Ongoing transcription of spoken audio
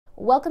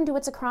Welcome to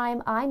It's a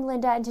Crime. I'm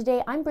Linda, and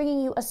today I'm bringing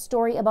you a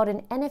story about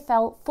an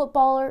NFL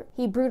footballer.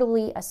 He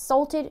brutally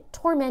assaulted,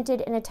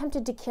 tormented, and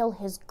attempted to kill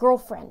his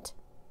girlfriend.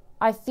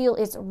 I feel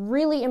it's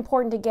really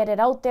important to get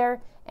it out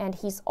there, and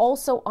he's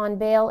also on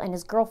bail, and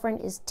his girlfriend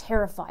is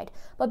terrified.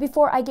 But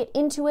before I get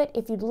into it,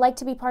 if you'd like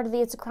to be part of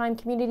the It's a Crime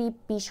community,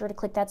 be sure to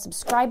click that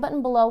subscribe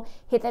button below,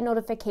 hit that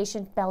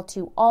notification bell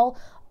to all.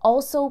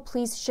 Also,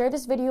 please share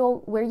this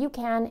video where you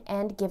can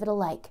and give it a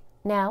like.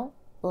 Now,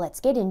 let's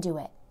get into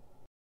it.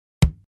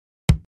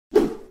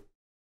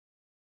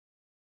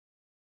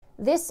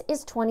 This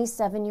is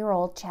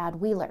 27-year-old Chad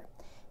Wheeler.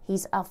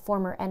 He's a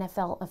former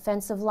NFL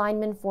offensive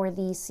lineman for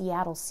the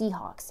Seattle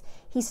Seahawks.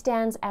 He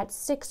stands at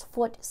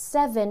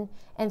 6'7"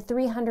 and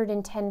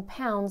 310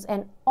 pounds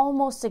and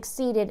almost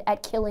succeeded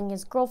at killing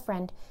his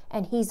girlfriend,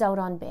 and he's out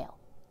on bail.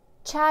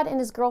 Chad and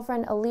his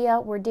girlfriend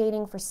Aaliyah were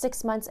dating for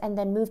 6 months and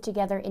then moved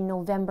together in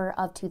November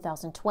of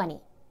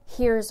 2020.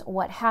 Here's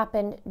what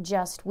happened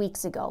just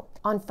weeks ago.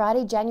 On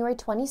Friday, January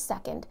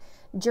 22nd,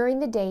 during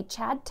the day,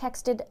 Chad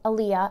texted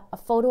Aaliyah a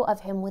photo of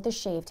him with a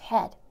shaved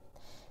head.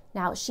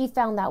 Now, she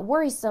found that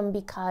worrisome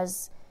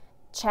because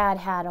Chad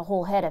had a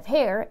whole head of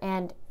hair,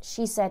 and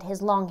she said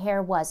his long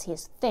hair was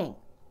his thing.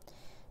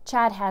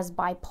 Chad has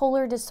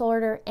bipolar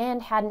disorder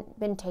and hadn't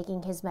been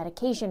taking his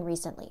medication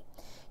recently.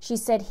 She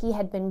said he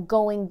had been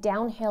going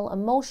downhill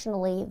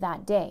emotionally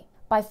that day.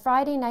 By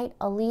Friday night,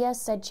 Aaliyah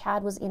said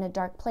Chad was in a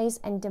dark place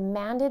and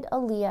demanded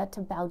Aaliyah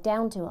to bow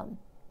down to him.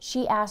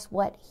 She asked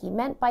what he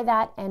meant by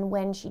that, and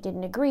when she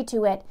didn't agree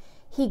to it,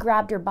 he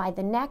grabbed her by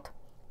the neck,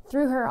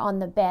 threw her on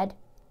the bed,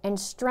 and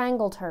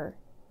strangled her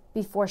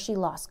before she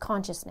lost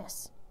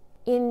consciousness.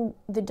 In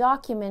the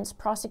documents,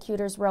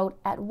 prosecutors wrote,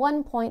 at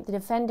one point the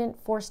defendant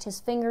forced his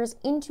fingers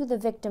into the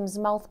victim's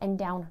mouth and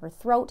down her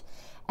throat,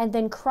 and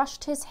then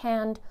crushed his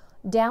hand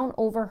down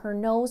over her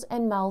nose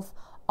and mouth,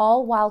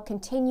 all while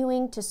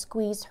continuing to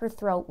squeeze her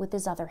throat with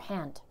his other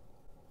hand.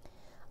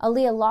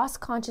 Aaliyah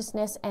lost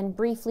consciousness and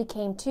briefly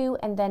came to,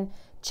 and then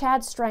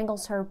Chad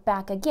strangles her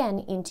back again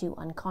into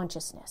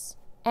unconsciousness.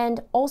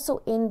 And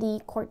also in the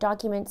court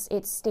documents,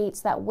 it states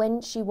that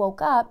when she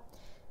woke up,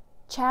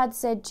 Chad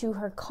said to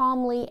her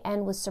calmly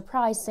and with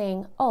surprise,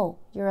 saying, "Oh,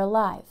 you're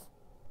alive."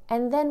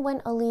 And then when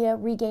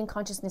Aaliyah regained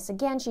consciousness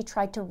again, she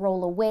tried to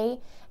roll away,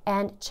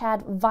 and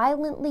Chad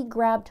violently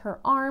grabbed her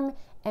arm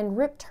and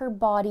ripped her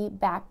body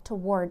back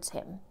towards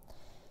him.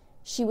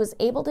 She was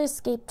able to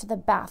escape to the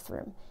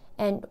bathroom,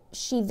 and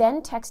she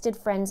then texted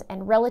friends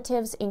and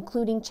relatives,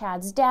 including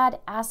Chad's dad,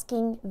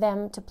 asking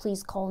them to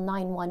please call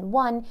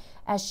 911,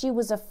 as she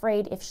was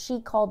afraid if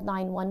she called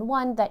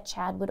 911 that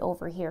Chad would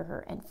overhear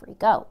her and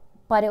freak out.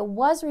 But it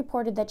was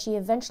reported that she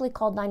eventually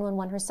called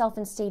 911 herself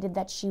and stated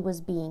that she was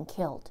being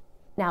killed.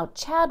 Now,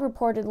 Chad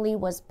reportedly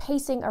was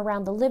pacing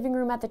around the living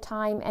room at the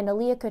time, and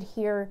Aaliyah could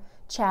hear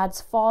Chad's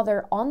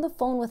father on the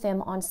phone with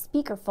him on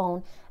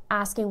speakerphone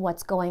asking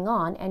what's going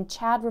on, and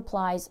Chad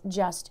replies,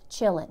 "Just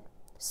chillin'."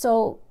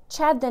 So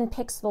Chad then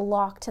picks the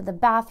lock to the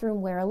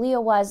bathroom where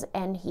Aaliyah was,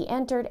 and he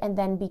entered and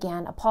then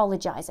began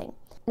apologizing.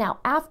 Now,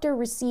 after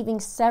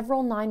receiving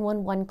several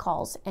 911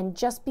 calls and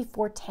just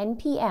before 10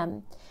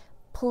 p.m.,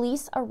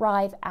 police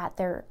arrive at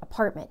their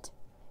apartment,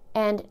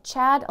 and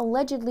Chad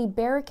allegedly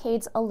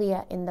barricades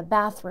Aaliyah in the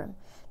bathroom.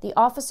 The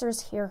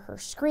officers hear her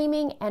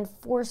screaming and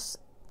force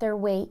their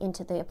way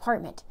into the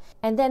apartment,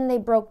 and then they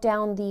broke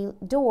down the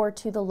door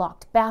to the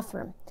locked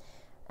bathroom.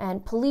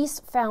 And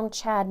police found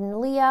Chad and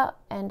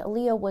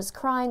Aaliyah was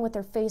crying with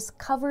her face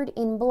covered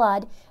in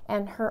blood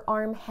and her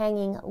arm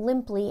hanging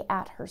limply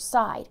at her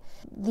side.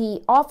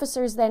 The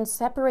officers then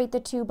separate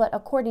the two, but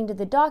according to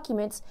the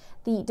documents,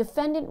 the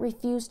defendant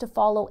refused to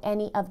follow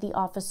any of the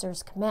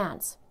officers'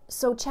 commands.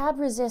 So Chad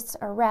resists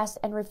arrest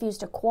and refused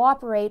to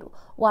cooperate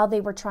while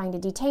they were trying to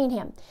detain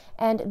him,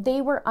 and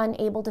they were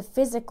unable to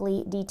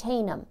physically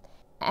detain him.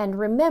 And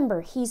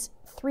remember, he's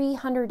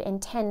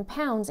 310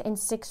 pounds and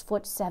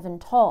 6'7"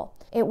 tall.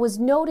 It was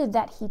noted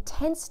that he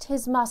tensed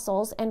his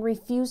muscles and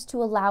refused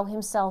to allow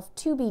himself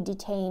to be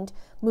detained,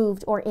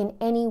 moved, or in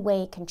any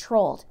way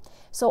controlled.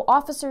 So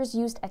officers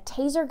used a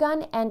taser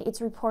gun, and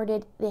it's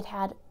reported it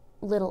had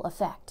little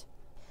effect.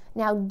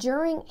 Now,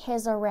 during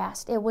his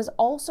arrest, it was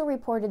also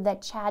reported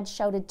that Chad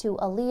shouted to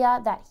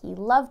Aaliyah that he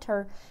loved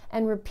her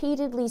and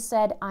repeatedly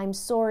said, "I'm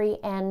sorry,"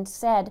 and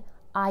said,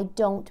 "I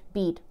don't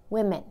beat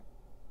women."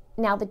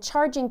 Now, the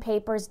charging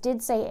papers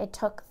did say it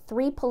took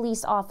 3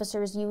 police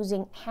officers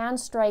using hand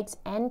strikes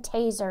and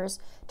tasers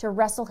to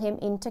wrestle him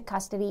into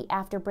custody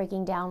after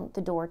breaking down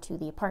the door to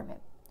the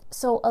apartment.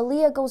 So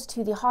Aaliyah goes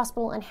to the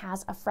hospital and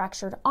has a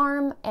fractured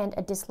arm and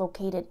a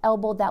dislocated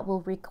elbow that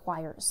will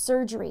require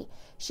surgery.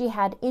 She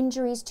had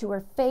injuries to her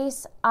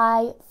face,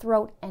 eye,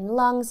 throat, and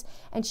lungs,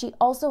 and she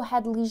also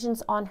had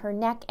lesions on her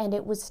neck, and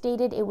it was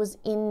stated it was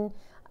in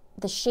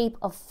the shape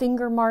of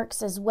finger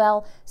marks as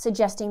well,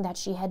 suggesting that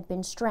she had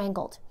been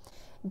strangled.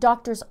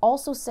 Doctors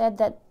also said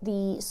that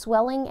the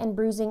swelling and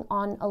bruising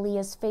on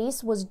Aaliyah's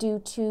face was due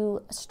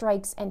to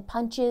strikes and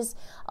punches.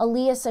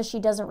 Aaliyah says she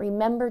doesn't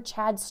remember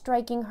Chad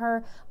striking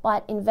her,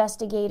 but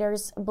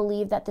investigators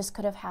believe that this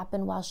could have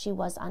happened while she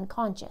was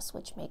unconscious,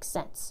 which makes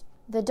sense.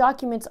 The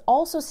documents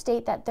also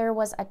state that there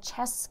was a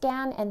chest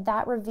scan and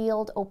that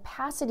revealed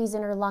opacities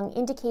in her lung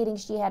indicating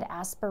she had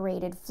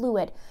aspirated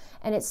fluid.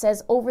 And it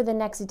says over the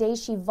next day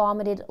she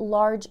vomited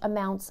large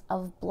amounts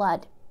of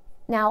blood.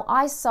 Now,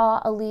 I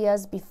saw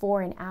Aaliyah's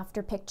before and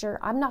after picture.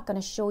 I'm not going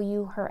to show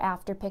you her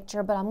after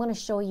picture, but I'm going to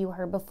show you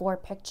her before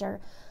picture.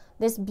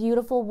 This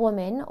beautiful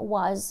woman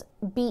was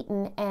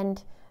beaten,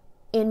 and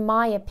in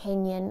my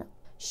opinion,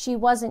 she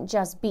wasn't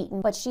just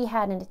beaten, but she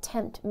had an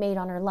attempt made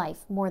on her life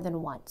more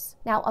than once.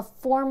 Now, a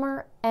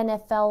former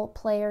NFL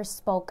player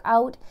spoke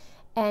out,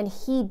 and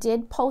he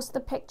did post the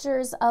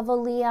pictures of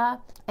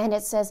Aaliyah, and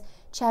it says,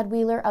 Chad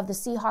Wheeler of the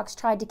Seahawks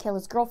tried to kill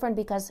his girlfriend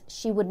because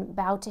she wouldn't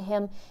bow to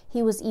him.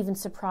 He was even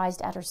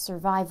surprised at her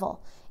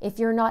survival. If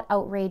you're not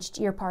outraged,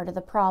 you're part of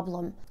the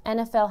problem.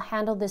 NFL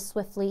handled this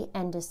swiftly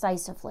and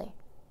decisively.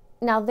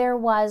 Now, there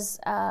was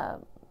a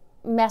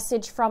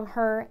message from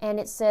her, and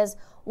it says,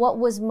 what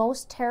was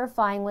most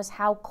terrifying was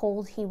how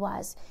cold he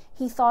was.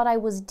 He thought I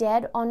was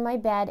dead on my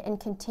bed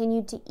and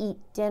continued to eat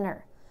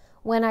dinner.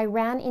 When I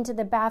ran into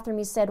the bathroom,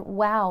 he said,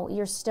 wow,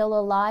 you're still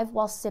alive,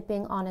 while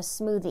sipping on a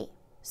smoothie.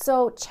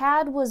 So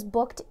Chad was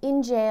booked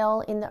in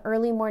jail in the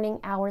early morning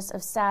hours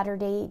of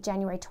Saturday,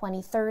 January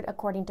 23rd,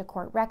 according to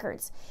court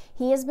records.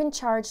 He has been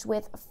charged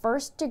with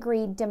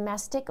first-degree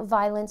domestic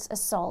violence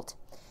assault,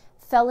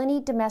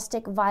 felony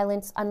domestic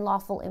violence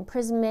unlawful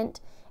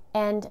imprisonment,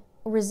 and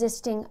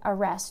resisting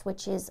arrest,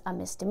 which is a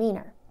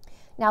misdemeanor.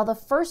 Now, the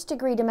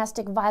first-degree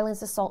domestic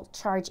violence assault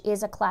charge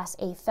is a Class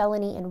A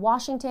felony in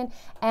Washington,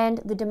 and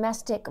the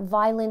domestic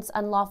violence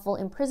unlawful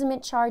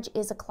imprisonment charge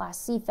is a Class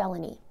C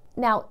felony.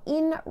 Now,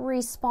 in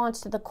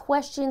response to the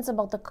questions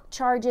about the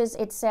charges,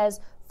 it says,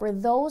 for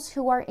those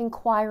who are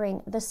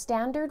inquiring, the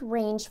standard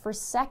range for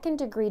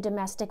second-degree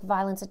domestic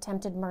violence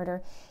attempted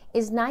murder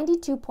is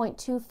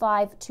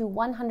 92.25 to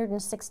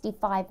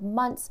 165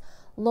 months,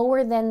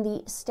 lower than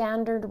the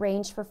standard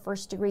range for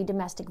first-degree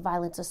domestic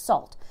violence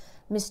assault.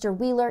 Mr.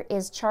 Wheeler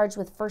is charged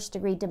with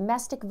first-degree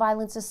domestic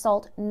violence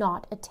assault,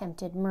 not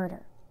attempted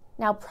murder.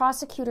 Now,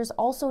 prosecutors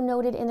also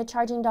noted in the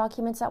charging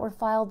documents that were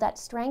filed that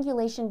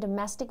strangulation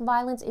domestic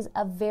violence is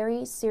a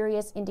very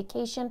serious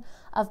indication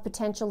of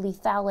potential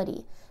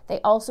lethality.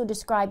 They also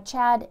described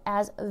Chad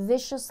as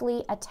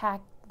viciously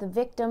attacked the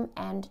victim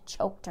and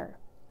choked her.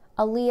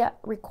 Aaliyah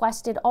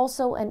requested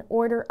also an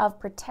order of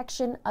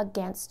protection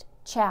against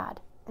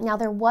Chad. Now,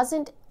 there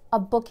wasn't a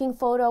booking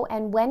photo,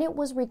 and when it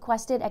was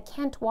requested, a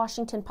Kent,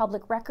 Washington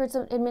Public Records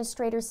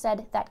Administrator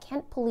said that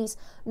Kent police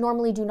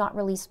normally do not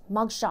release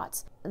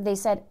mugshots. They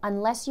said,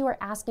 unless you are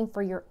asking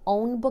for your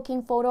own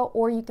booking photo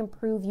or you can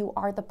prove you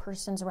are the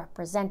person's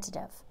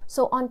representative.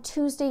 So on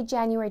Tuesday,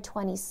 January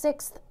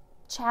 26th,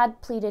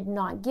 Chad pleaded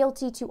not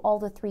guilty to all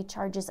the 3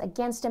 charges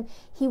against him.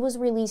 He was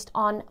released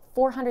on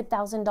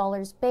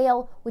 $400,000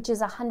 bail, which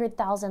is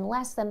 $100,000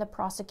 less than the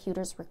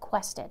prosecutors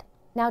requested.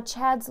 Now,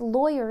 Chad's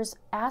lawyers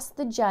asked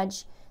the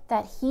judge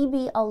that he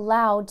be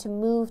allowed to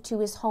move to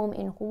his home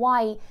in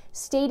Hawaii,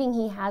 stating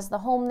he has the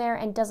home there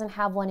and doesn't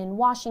have one in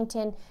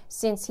Washington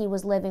since he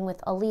was living with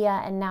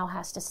Aaliyah and now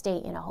has to stay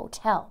in a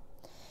hotel.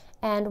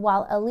 And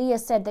while Aaliyah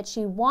said that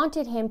she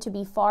wanted him to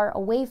be far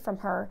away from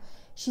her,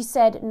 she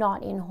said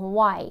not in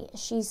Hawaii.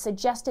 She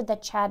suggested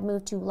that Chad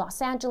move to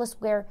Los Angeles,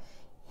 where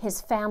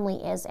his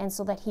family is, and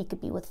so that he could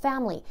be with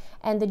family.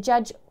 And the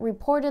judge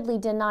reportedly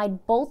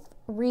denied both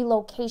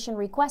relocation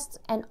requests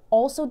and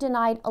also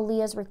denied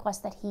Aaliyah's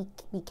request that he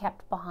be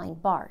kept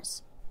behind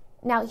bars.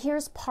 Now,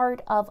 here's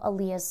part of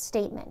Aaliyah's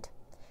statement.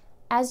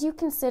 As you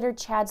consider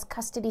Chad's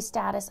custody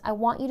status, I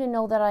want you to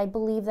know that I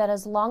believe that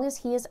as long as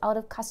he is out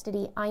of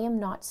custody, I am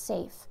not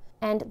safe.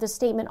 And the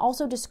statement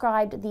also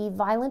described the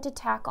violent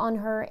attack on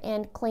her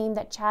and claimed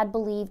that Chad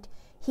believed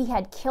he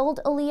had killed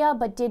Aaliyah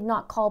but did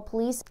not call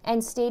police,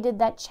 and stated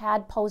that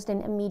Chad posed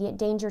an immediate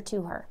danger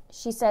to her.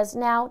 She says,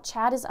 now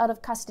Chad is out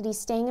of custody,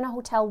 staying in a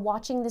hotel,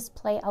 watching this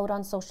play out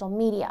on social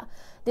media.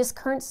 This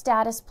current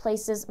status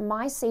places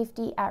my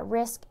safety at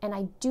risk, and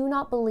I do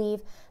not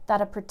believe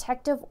that a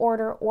protective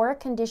order or a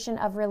condition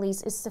of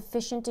release is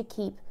sufficient to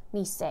keep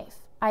me safe.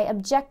 I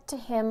object to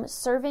him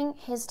serving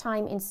his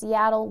time in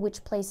Seattle,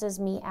 which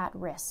places me at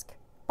risk.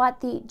 But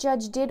the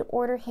judge did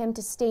order him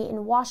to stay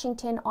in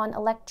Washington on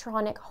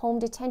electronic home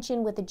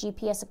detention with a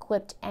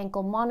GPS-equipped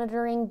ankle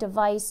monitoring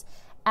device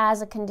as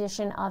a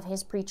condition of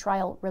his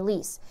pretrial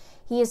release.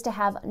 He is to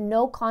have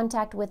no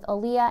contact with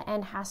Aaliyah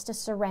and has to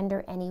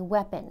surrender any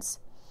weapons.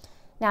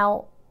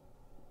 Now,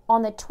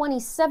 on the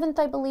 27th,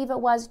 I believe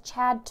it was,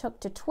 Chad took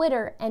to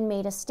Twitter and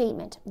made a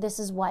statement. This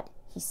is what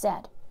he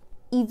said.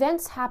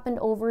 Events happened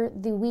over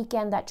the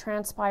weekend that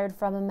transpired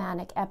from a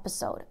manic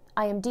episode.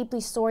 I am deeply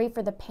sorry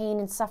for the pain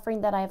and suffering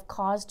that I have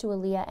caused to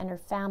Aaliyah and her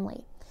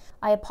family.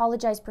 I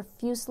apologize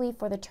profusely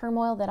for the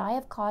turmoil that I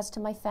have caused to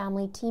my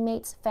family,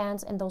 teammates,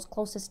 fans, and those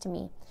closest to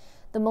me.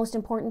 The most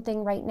important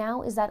thing right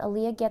now is that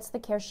Aaliyah gets the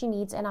care she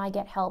needs and I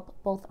get help.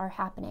 Both are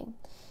happening.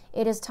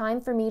 It is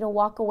time for me to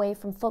walk away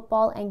from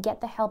football and get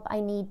the help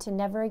I need to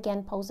never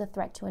again pose a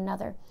threat to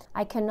another.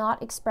 I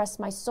cannot express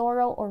my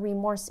sorrow or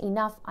remorse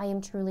enough. I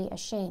am truly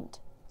ashamed.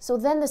 So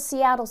then the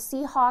Seattle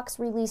Seahawks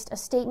released a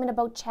statement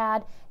about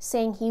Chad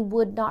saying he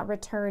would not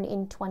return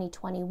in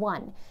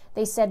 2021.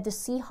 They said the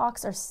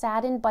Seahawks are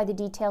saddened by the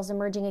details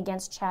emerging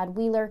against Chad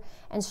Wheeler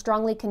and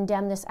strongly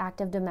condemn this act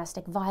of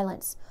domestic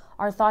violence.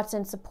 Our thoughts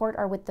and support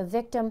are with the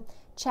victim.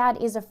 Chad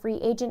is a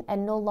free agent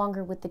and no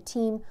longer with the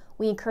team.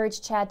 We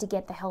encourage Chad to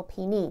get the help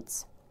he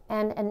needs.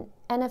 And an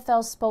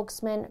NFL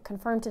spokesman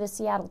confirmed to the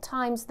Seattle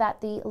Times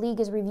that the league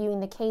is reviewing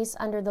the case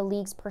under the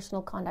league's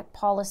personal conduct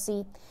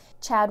policy.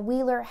 Chad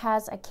Wheeler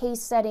has a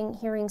case-setting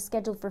hearing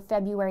scheduled for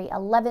February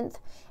 11th,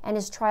 and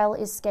his trial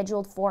is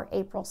scheduled for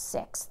April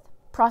 6th.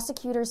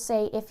 Prosecutors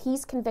say if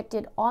he's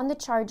convicted on the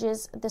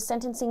charges, the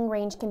sentencing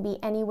range can be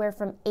anywhere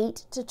from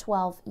 8 to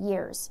 12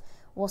 years.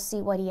 We'll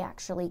see what he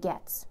actually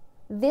gets.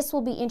 This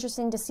will be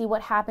interesting to see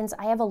what happens.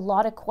 I have a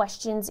lot of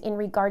questions in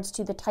regards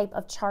to the type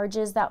of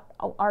charges that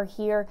are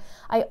here.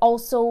 I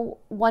also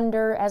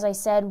wonder, as I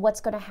said, what's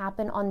going to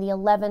happen on the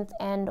 11th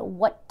and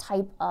what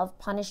type of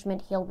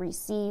punishment he'll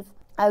receive.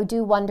 I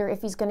do wonder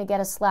if he's going to get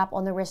a slap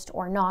on the wrist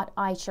or not.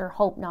 I sure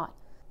hope not.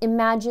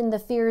 Imagine the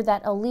fear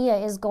that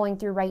Aaliyah is going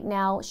through right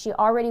now. She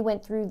already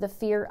went through the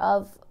fear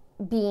of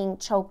being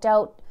choked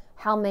out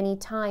how many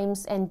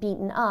times and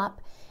beaten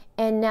up.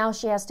 And now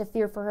she has to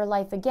fear for her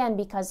life again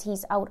because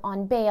he's out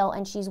on bail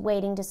and she's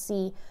waiting to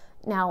see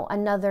now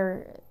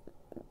another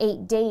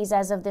 8 days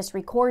as of this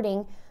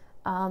recording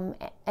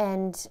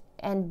and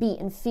be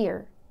in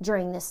fear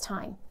during this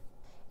time.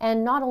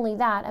 And not only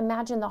that,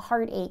 imagine the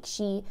heartache.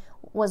 She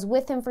was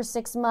with him for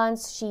 6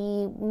 months,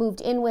 she moved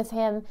in with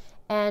him,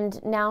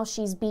 and now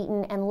she's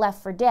beaten and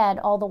left for dead,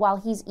 all the while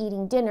he's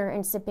eating dinner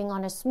and sipping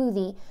on a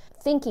smoothie,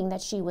 thinking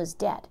that she was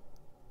dead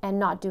and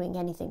not doing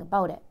anything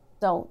about it.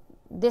 So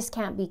this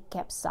can't be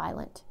kept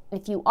silent.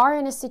 If you are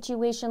in a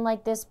situation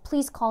like this,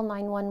 please call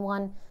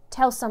 911,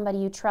 tell somebody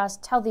you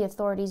trust, tell the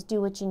authorities,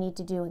 do what you need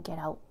to do and get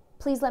out.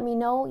 Please let me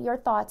know your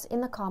thoughts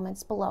in the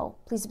comments below.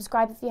 Please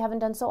subscribe if you haven't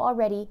done so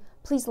already.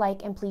 Please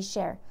like and please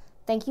share.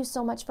 Thank you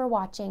so much for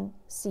watching.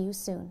 See you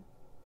soon.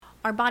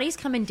 Our bodies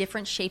come in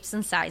different shapes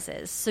and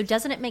sizes, so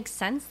doesn't it make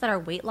sense that our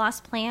weight loss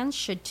plans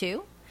should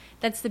too?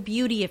 That's the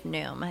beauty of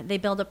Noom. They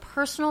build a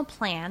personal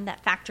plan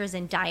that factors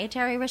in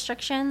dietary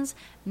restrictions,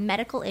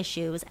 medical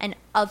issues, and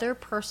other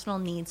personal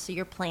needs so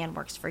your plan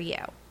works for you.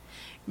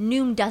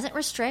 Noom doesn't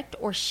restrict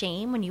or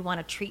shame when you want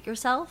to treat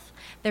yourself.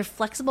 Their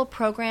flexible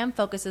program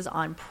focuses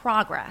on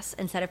progress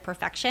instead of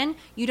perfection.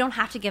 You don't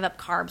have to give up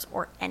carbs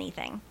or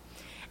anything.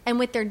 And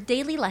with their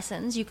daily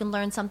lessons, you can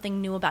learn something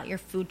new about your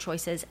food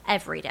choices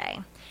every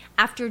day.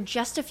 After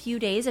just a few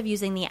days of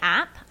using the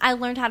app, I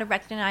learned how to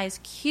recognize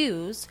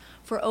cues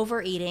for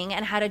overeating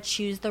and how to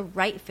choose the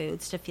right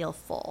foods to feel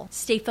full.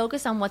 Stay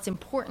focused on what's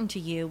important to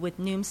you with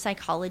Noom's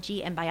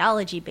psychology and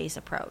biology-based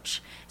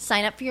approach.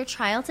 Sign up for your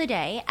trial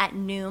today at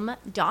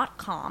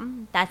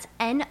Noom.com. That's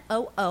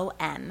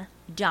Noom.com.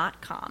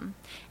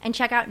 And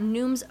check out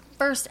Noom's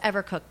first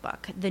ever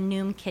cookbook, The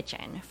Noom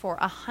Kitchen, for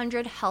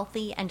 100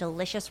 healthy and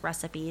delicious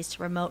recipes to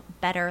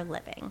promote better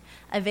living.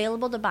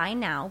 Available to buy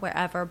now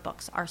wherever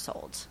books are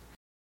sold.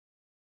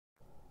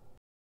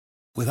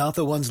 Without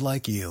the ones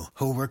like you,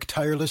 who work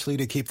tirelessly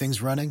to keep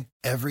things running,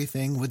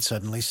 everything would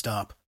suddenly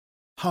stop.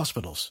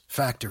 Hospitals,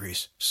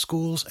 factories,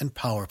 schools, and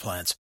power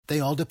plants, they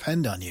all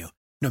depend on you.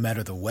 No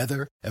matter the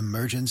weather,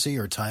 emergency,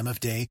 or time of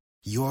day,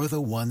 you're the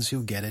ones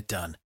who get it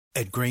done.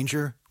 At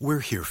Grainger, we're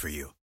here for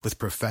you with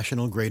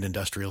professional-grade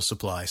industrial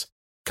supplies.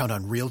 Count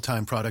on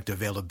real-time product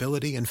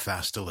availability and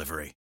fast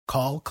delivery.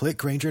 Call, click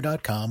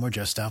Grainger.com, or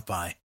just stop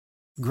by.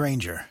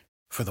 Grainger,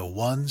 for the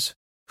ones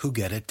who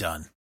get it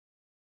done.